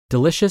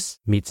Delicious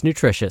meets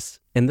nutritious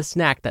in the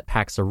snack that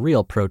packs a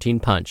real protein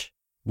punch.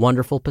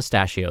 Wonderful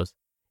Pistachios.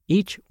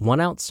 Each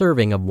 1-ounce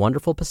serving of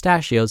Wonderful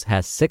Pistachios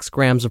has 6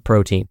 grams of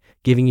protein,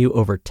 giving you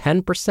over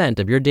 10%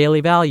 of your daily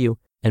value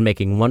and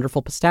making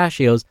Wonderful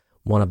Pistachios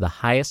one of the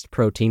highest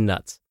protein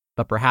nuts.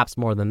 But perhaps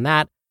more than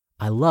that,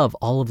 I love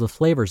all of the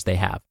flavors they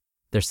have.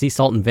 Their sea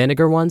salt and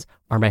vinegar ones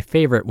are my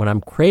favorite when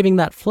I'm craving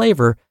that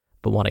flavor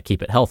but want to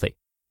keep it healthy.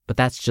 But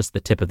that's just the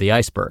tip of the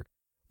iceberg.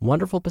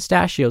 Wonderful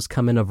Pistachios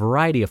come in a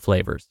variety of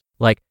flavors,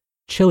 like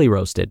chili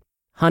roasted,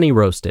 honey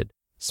roasted,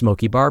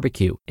 smoky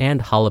barbecue,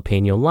 and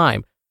jalapeno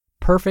lime,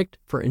 perfect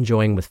for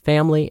enjoying with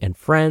family and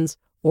friends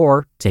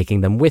or taking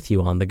them with you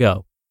on the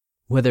go.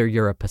 Whether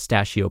you're a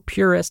pistachio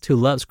purist who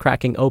loves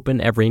cracking open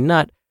every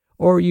nut,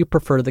 or you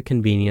prefer the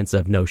convenience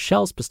of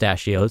no-shells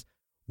pistachios,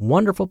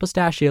 Wonderful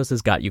Pistachios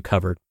has got you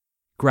covered.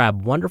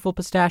 Grab Wonderful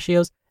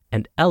Pistachios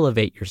and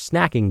elevate your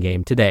snacking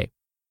game today.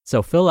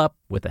 So fill up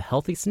with a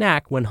healthy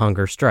snack when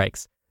hunger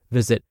strikes.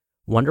 Visit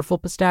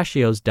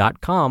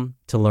wonderfulpistachios.com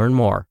to learn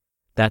more.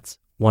 That's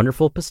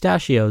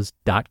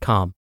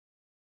wonderfulpistachios.com.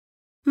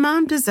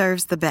 Mom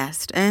deserves the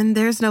best, and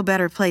there's no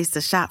better place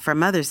to shop for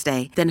Mother's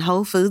Day than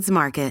Whole Foods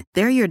Market.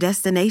 They're your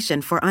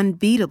destination for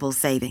unbeatable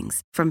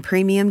savings, from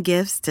premium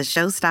gifts to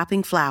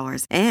show-stopping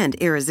flowers and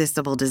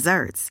irresistible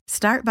desserts.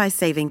 Start by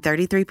saving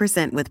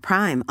 33% with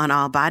Prime on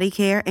all body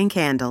care and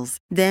candles.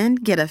 Then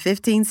get a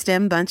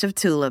 15-stem bunch of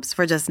tulips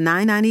for just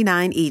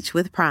 $9.99 each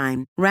with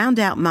Prime. Round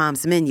out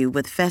Mom's menu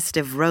with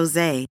festive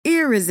rosé,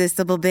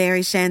 irresistible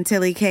berry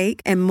chantilly cake,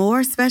 and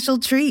more special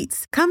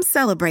treats. Come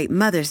celebrate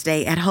Mother's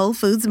Day at Whole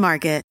Foods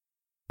Market.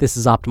 This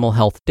is Optimal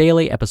Health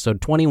Daily, episode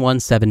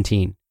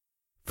 2117.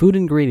 Food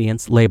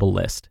Ingredients Label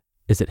List.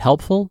 Is it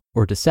helpful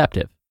or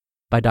deceptive?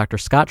 By Dr.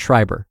 Scott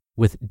Schreiber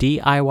with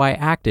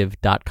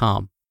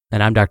DIYactive.com.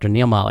 And I'm Dr.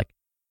 Neil Malik.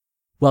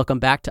 Welcome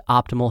back to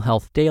Optimal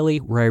Health Daily,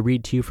 where I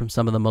read to you from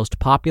some of the most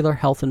popular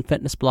health and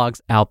fitness blogs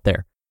out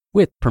there,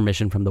 with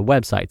permission from the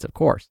websites, of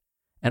course,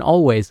 and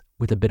always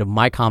with a bit of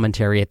my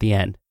commentary at the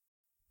end.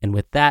 And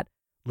with that,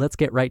 let's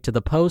get right to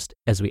the post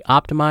as we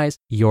optimize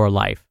your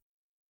life.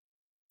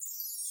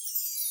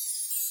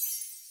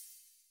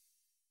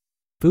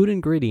 Food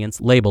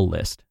Ingredients Label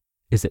List.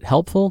 Is it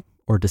helpful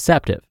or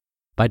deceptive?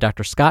 By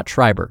Dr. Scott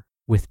Schreiber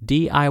with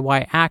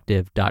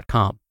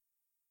DIYactive.com.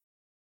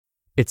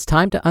 It's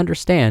time to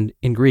understand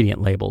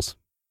ingredient labels.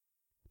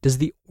 Does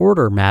the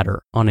order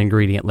matter on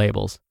ingredient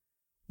labels?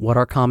 What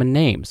are common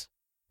names?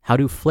 How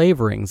do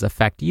flavorings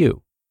affect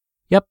you?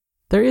 Yep,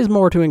 there is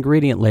more to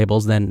ingredient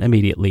labels than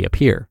immediately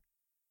appear.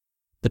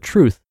 The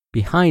truth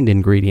behind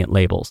ingredient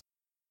labels.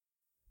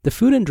 The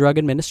Food and Drug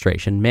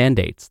Administration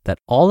mandates that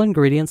all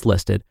ingredients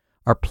listed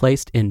are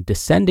placed in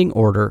descending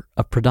order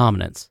of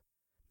predominance.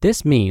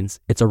 This means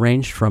it's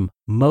arranged from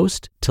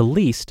most to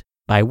least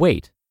by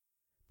weight.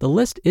 The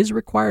list is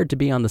required to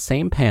be on the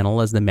same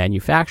panel as the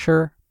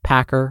manufacturer,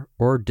 packer,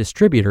 or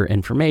distributor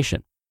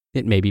information.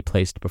 It may be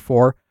placed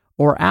before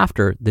or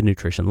after the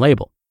nutrition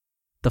label.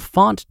 The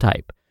font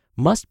type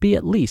must be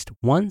at least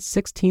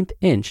 1/16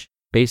 inch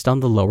based on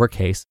the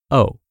lowercase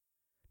o.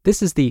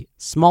 This is the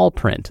small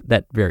print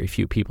that very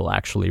few people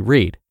actually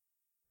read.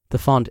 The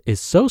font is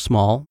so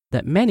small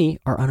that many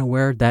are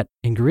unaware that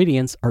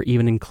ingredients are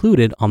even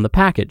included on the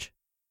package.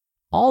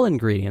 All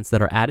ingredients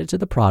that are added to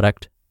the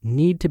product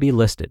need to be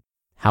listed.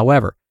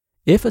 However,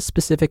 if a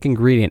specific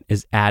ingredient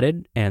is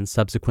added and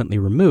subsequently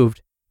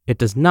removed, it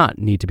does not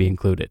need to be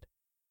included.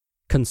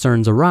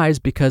 Concerns arise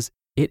because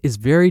it is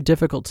very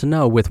difficult to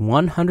know with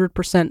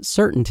 100%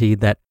 certainty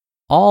that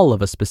all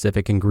of a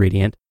specific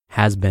ingredient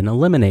has been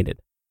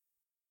eliminated.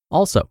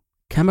 Also,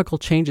 chemical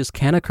changes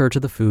can occur to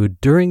the food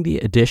during the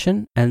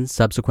addition and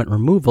subsequent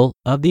removal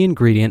of the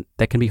ingredient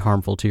that can be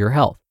harmful to your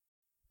health.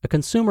 A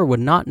consumer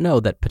would not know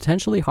that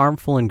potentially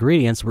harmful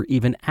ingredients were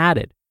even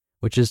added,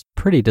 which is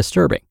pretty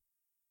disturbing.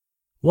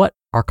 What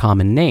are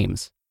common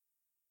names?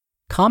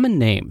 Common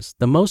names,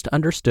 the most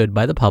understood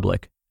by the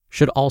public,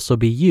 should also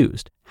be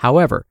used.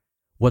 However,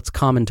 what's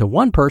common to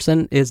one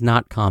person is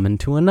not common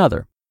to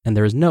another, and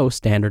there is no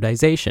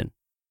standardization.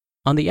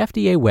 On the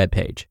FDA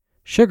webpage,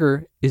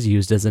 sugar is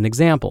used as an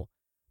example.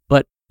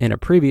 But in a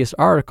previous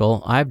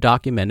article, I've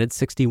documented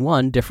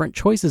 61 different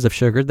choices of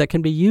sugar that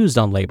can be used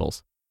on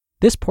labels.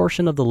 This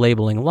portion of the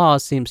labeling law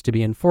seems to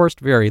be enforced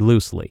very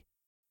loosely.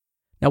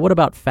 Now, what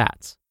about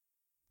fats?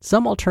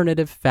 Some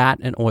alternative fat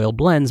and oil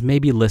blends may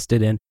be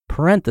listed in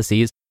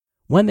parentheses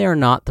when they are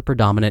not the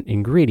predominant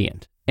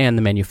ingredient, and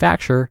the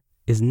manufacturer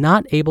is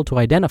not able to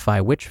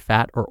identify which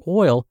fat or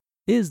oil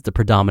is the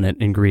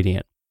predominant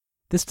ingredient.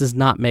 This does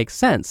not make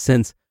sense,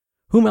 since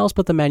whom else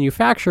but the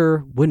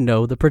manufacturer would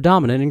know the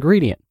predominant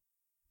ingredient?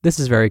 This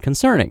is very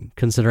concerning,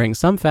 considering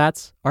some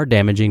fats are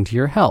damaging to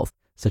your health,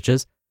 such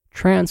as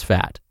trans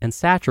fat and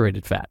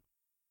saturated fat.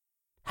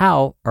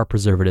 How are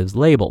preservatives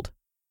labeled?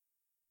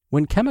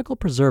 When chemical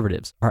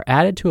preservatives are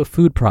added to a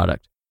food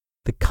product,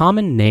 the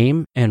common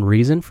name and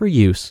reason for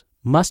use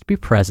must be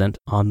present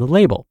on the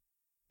label.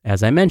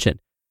 As I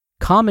mentioned,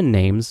 common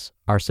names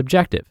are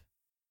subjective.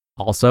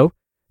 Also,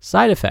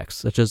 side effects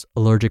such as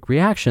allergic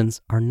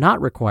reactions are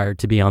not required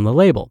to be on the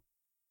label.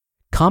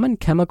 Common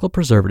chemical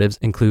preservatives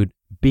include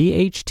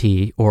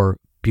BHT, or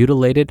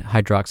butylated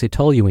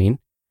hydroxytoluene,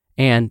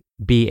 and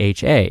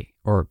BHA,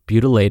 or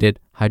butylated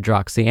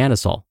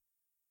hydroxyanisole.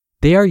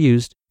 They are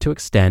used to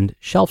extend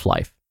shelf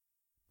life.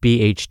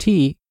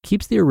 BHT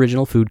keeps the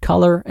original food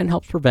color and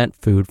helps prevent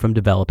food from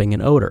developing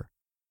an odor.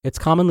 It's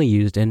commonly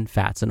used in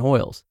fats and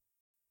oils.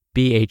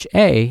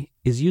 BHA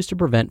is used to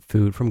prevent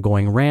food from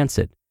going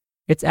rancid.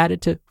 It's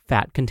added to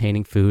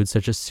fat-containing foods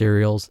such as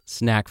cereals,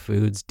 snack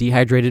foods,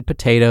 dehydrated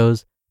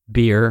potatoes,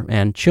 beer,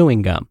 and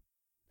chewing gum.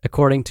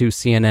 According to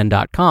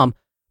CNN.com,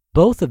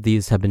 both of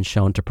these have been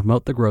shown to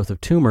promote the growth of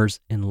tumors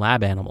in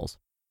lab animals.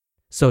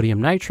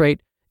 Sodium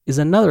nitrate is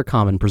another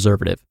common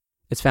preservative.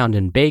 It's found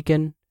in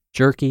bacon,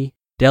 jerky,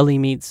 deli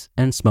meats,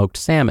 and smoked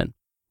salmon.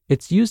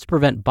 It's used to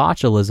prevent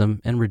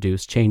botulism and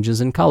reduce changes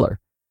in color.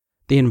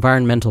 The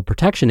Environmental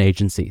Protection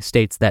Agency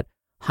states that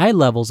high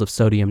levels of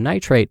sodium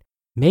nitrate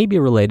may be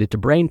related to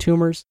brain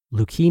tumors,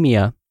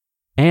 leukemia,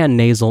 and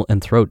nasal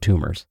and throat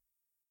tumors.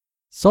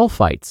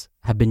 Sulfites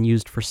have been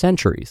used for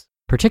centuries,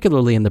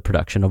 particularly in the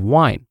production of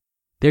wine.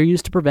 They're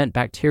used to prevent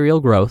bacterial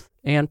growth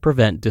and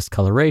prevent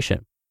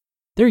discoloration.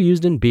 They're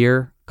used in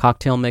beer,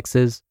 cocktail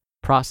mixes,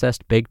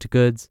 processed baked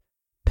goods,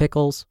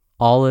 pickles,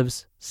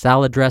 olives,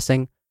 salad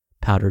dressing,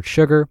 powdered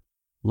sugar,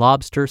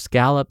 lobster,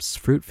 scallops,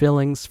 fruit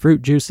fillings,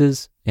 fruit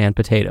juices, and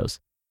potatoes.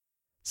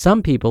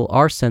 Some people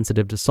are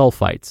sensitive to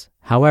sulfites.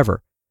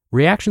 However,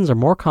 reactions are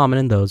more common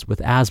in those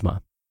with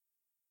asthma.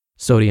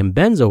 Sodium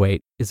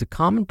benzoate is a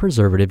common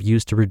preservative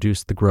used to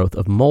reduce the growth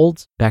of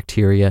molds,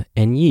 bacteria,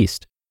 and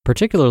yeast,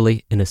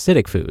 particularly in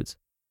acidic foods.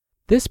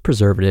 This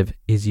preservative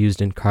is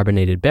used in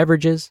carbonated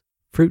beverages,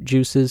 fruit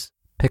juices,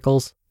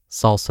 pickles,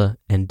 salsa,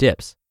 and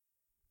dips.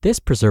 This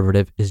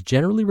preservative is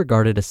generally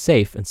regarded as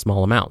safe in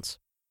small amounts.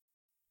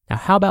 Now,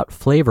 how about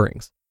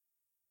flavorings?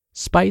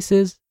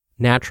 Spices,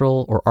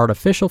 natural, or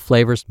artificial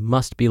flavors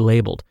must be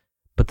labeled,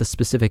 but the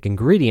specific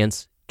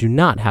ingredients do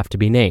not have to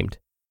be named.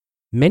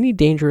 Many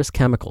dangerous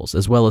chemicals,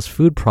 as well as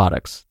food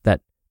products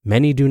that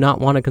many do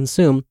not want to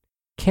consume,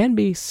 can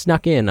be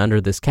snuck in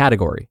under this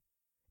category.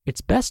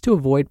 It's best to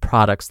avoid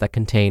products that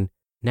contain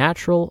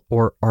natural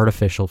or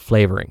artificial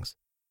flavorings.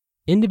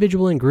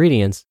 Individual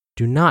ingredients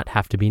do not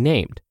have to be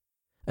named.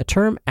 A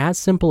term as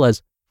simple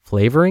as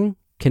flavoring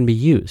can be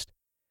used.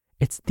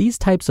 It's these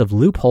types of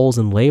loopholes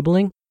in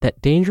labeling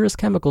that dangerous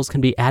chemicals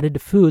can be added to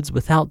foods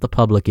without the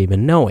public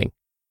even knowing.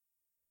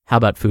 How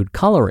about food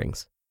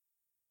colorings?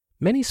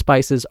 Many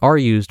spices are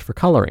used for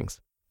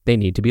colorings. They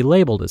need to be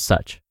labeled as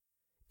such.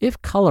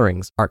 If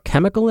colorings are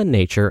chemical in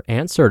nature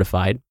and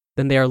certified,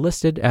 then they are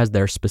listed as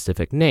their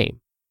specific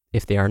name.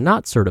 If they are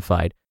not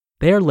certified,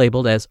 they are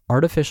labeled as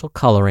artificial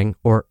coloring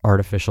or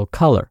artificial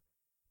color.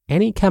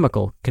 Any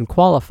chemical can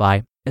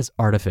qualify as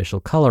artificial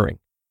coloring.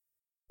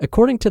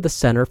 According to the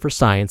Center for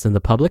Science in the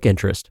Public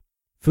Interest,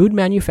 food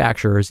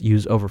manufacturers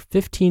use over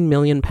 15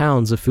 million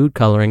pounds of food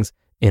colorings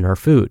in our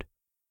food.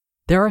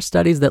 There are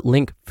studies that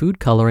link food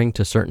coloring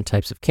to certain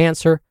types of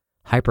cancer,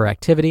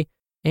 hyperactivity,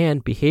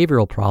 and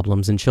behavioral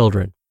problems in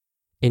children.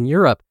 In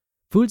Europe,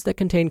 foods that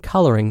contain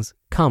colorings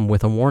come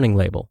with a warning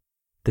label.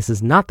 This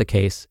is not the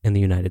case in the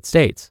United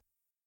States.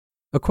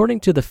 According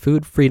to the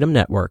Food Freedom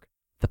Network,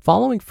 the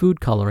following food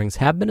colorings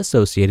have been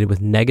associated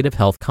with negative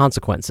health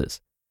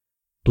consequences.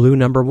 Blue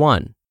number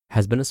 1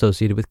 has been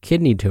associated with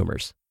kidney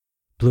tumors.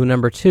 Blue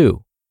number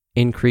 2,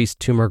 increased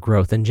tumor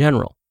growth in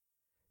general.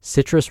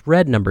 Citrus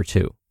red number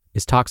 2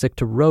 is toxic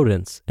to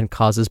rodents and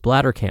causes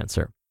bladder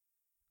cancer.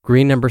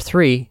 Green number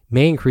 3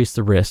 may increase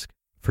the risk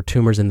for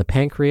tumors in the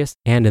pancreas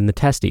and in the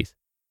testes.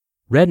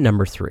 Red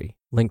number 3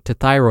 linked to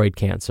thyroid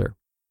cancer.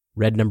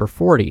 Red number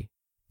 40,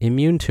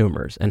 immune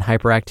tumors and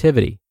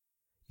hyperactivity.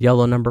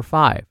 Yellow number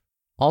 5,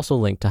 also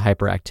linked to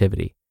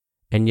hyperactivity.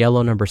 And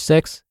yellow number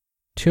 6,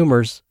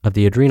 tumors of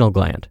the adrenal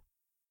gland.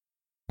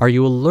 Are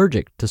you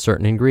allergic to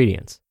certain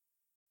ingredients?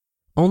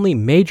 Only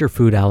major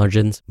food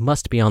allergens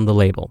must be on the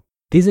label.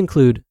 These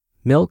include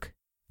milk,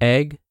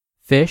 egg,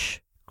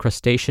 fish,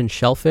 crustacean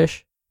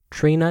shellfish,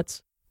 tree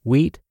nuts,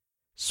 wheat,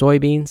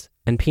 soybeans,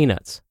 and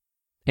peanuts.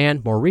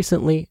 And more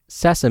recently,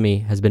 sesame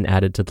has been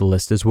added to the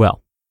list as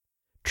well.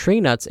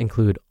 Tree nuts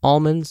include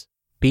almonds,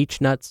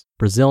 beech nuts,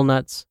 Brazil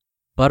nuts,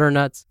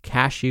 butternuts,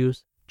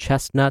 cashews,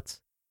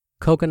 chestnuts,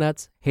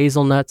 coconuts,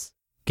 hazelnuts,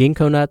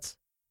 ginkgo nuts,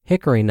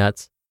 hickory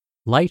nuts,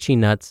 lychee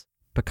nuts,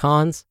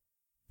 pecans,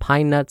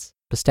 pine nuts,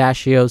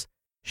 pistachios,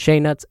 shea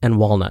nuts, and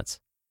walnuts.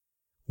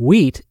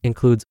 Wheat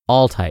includes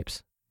all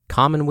types: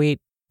 common wheat,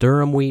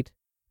 durum wheat,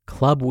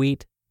 club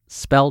wheat,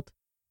 spelt,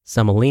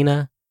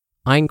 semolina,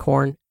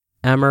 einkorn,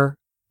 emmer,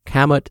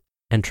 kamut,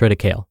 and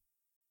triticale.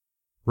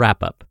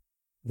 Wrap up.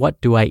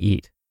 What do I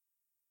eat?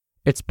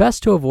 It's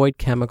best to avoid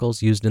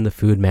chemicals used in the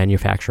food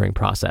manufacturing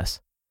process.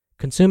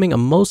 Consuming a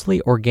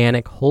mostly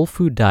organic whole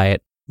food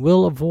diet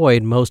will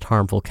avoid most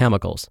harmful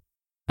chemicals.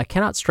 I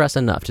cannot stress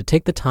enough to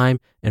take the time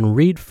and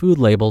read food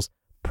labels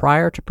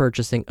prior to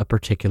purchasing a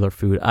particular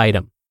food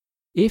item.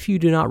 If you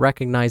do not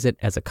recognize it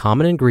as a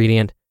common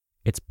ingredient,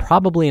 it's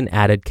probably an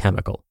added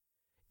chemical.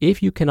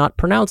 If you cannot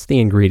pronounce the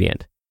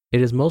ingredient, it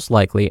is most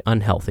likely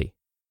unhealthy.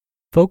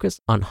 Focus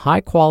on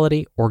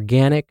high-quality,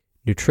 organic,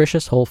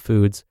 nutritious whole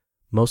foods,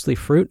 mostly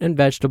fruit and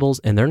vegetables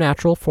in their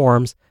natural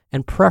forms,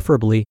 and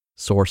preferably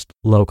sourced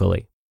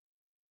locally.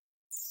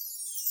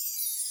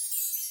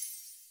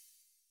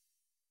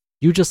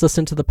 You just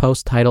listened to the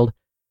post titled,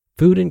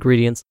 Food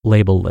Ingredients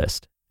Label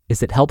List.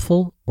 Is it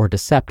helpful or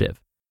deceptive?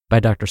 By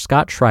Dr.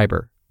 Scott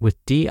Schreiber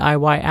with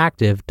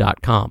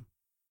DIYactive.com.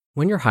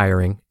 When you're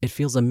hiring, it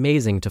feels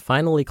amazing to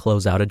finally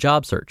close out a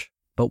job search.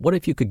 But what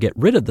if you could get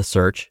rid of the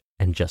search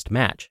and just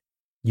match?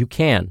 You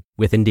can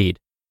with Indeed.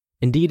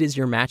 Indeed is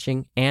your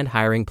matching and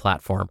hiring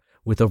platform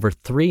with over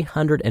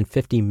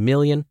 350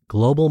 million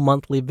global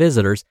monthly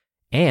visitors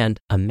and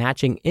a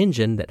matching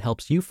engine that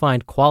helps you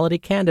find quality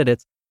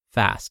candidates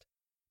fast.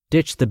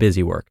 Ditch the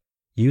busy work.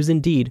 Use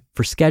Indeed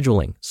for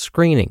scheduling,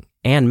 screening,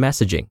 and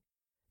messaging.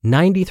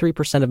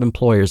 93% of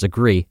employers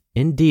agree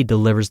Indeed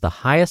delivers the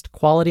highest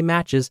quality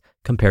matches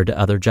compared to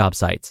other job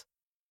sites.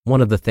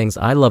 One of the things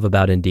I love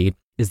about Indeed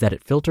is that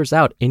it filters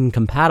out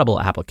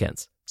incompatible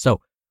applicants. So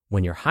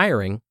when you're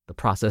hiring, the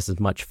process is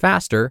much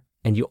faster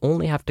and you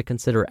only have to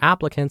consider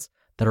applicants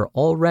that are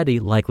already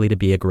likely to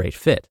be a great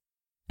fit.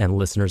 And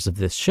listeners of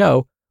this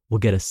show will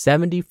get a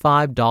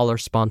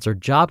 $75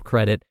 sponsored job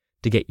credit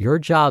to get your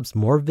jobs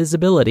more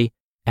visibility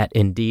at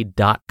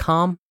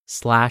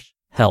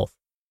Indeed.com/health.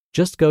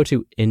 Just go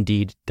to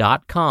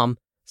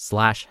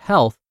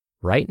Indeed.com/health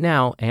right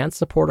now and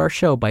support our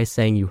show by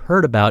saying you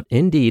heard about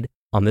Indeed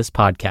on this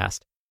podcast.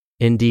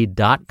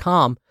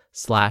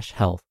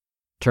 Indeed.com/health.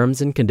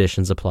 Terms and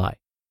conditions apply.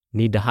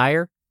 Need to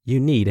hire? You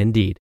need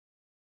Indeed.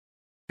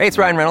 Hey, it's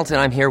Ryan Reynolds,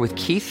 and I'm here with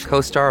Keith,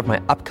 co-star of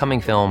my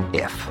upcoming film,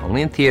 If,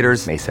 only in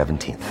theaters May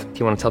 17th. Do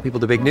you want to tell people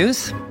the big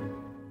news?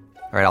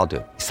 All right, I'll do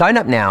it. Sign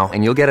up now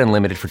and you'll get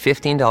unlimited for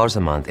 $15 a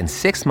month and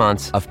 6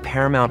 months of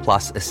Paramount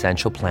Plus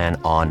Essential Plan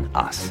on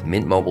us.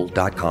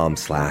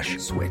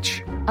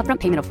 MintMobile.com/switch. Upfront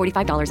payment of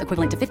 $45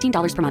 equivalent to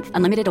 $15 per month.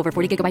 Unlimited over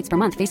 40 gigabytes per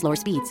month. Face lower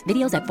speeds.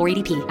 Videos at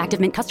 480p. Active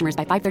Mint customers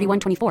by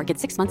 531.24 get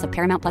 6 months of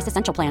Paramount Plus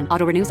Essential Plan.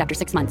 Auto renews after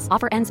 6 months.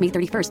 Offer ends May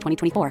 31st,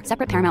 2024.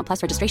 Separate Paramount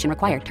Plus registration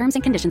required. Terms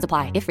and conditions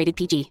apply if rated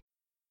PG.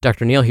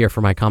 Dr. Neal here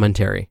for my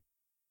commentary.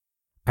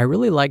 I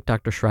really like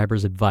Dr.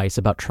 Schreiber's advice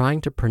about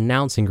trying to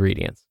pronounce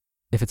ingredients.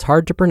 If it's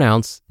hard to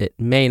pronounce, it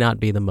may not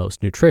be the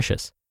most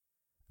nutritious.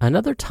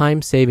 Another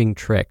time-saving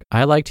trick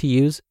I like to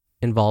use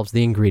involves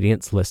the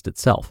ingredients list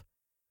itself.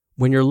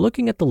 When you're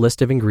looking at the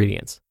list of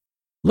ingredients,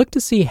 look to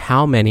see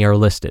how many are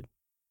listed.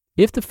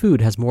 If the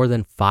food has more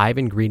than 5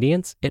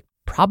 ingredients, it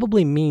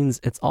probably means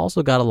it's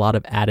also got a lot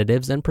of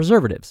additives and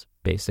preservatives,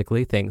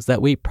 basically things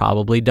that we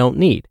probably don't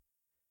need.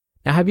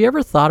 Now, have you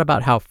ever thought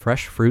about how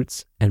fresh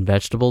fruits and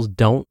vegetables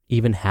don't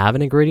even have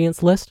an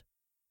ingredients list?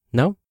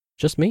 No?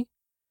 Just me?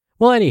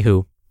 Well,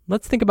 anywho,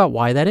 let's think about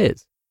why that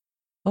is.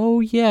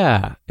 Oh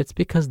yeah, it's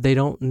because they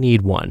don't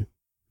need one.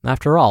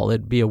 After all,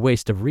 it'd be a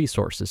waste of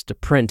resources to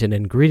print an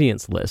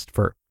ingredients list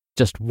for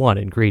just one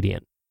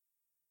ingredient.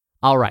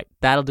 All right,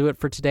 that'll do it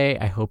for today.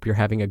 I hope you're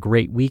having a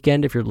great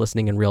weekend if you're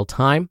listening in real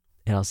time,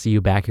 and I'll see you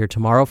back here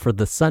tomorrow for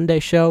the Sunday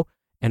show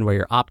and where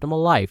your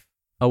optimal life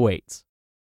awaits.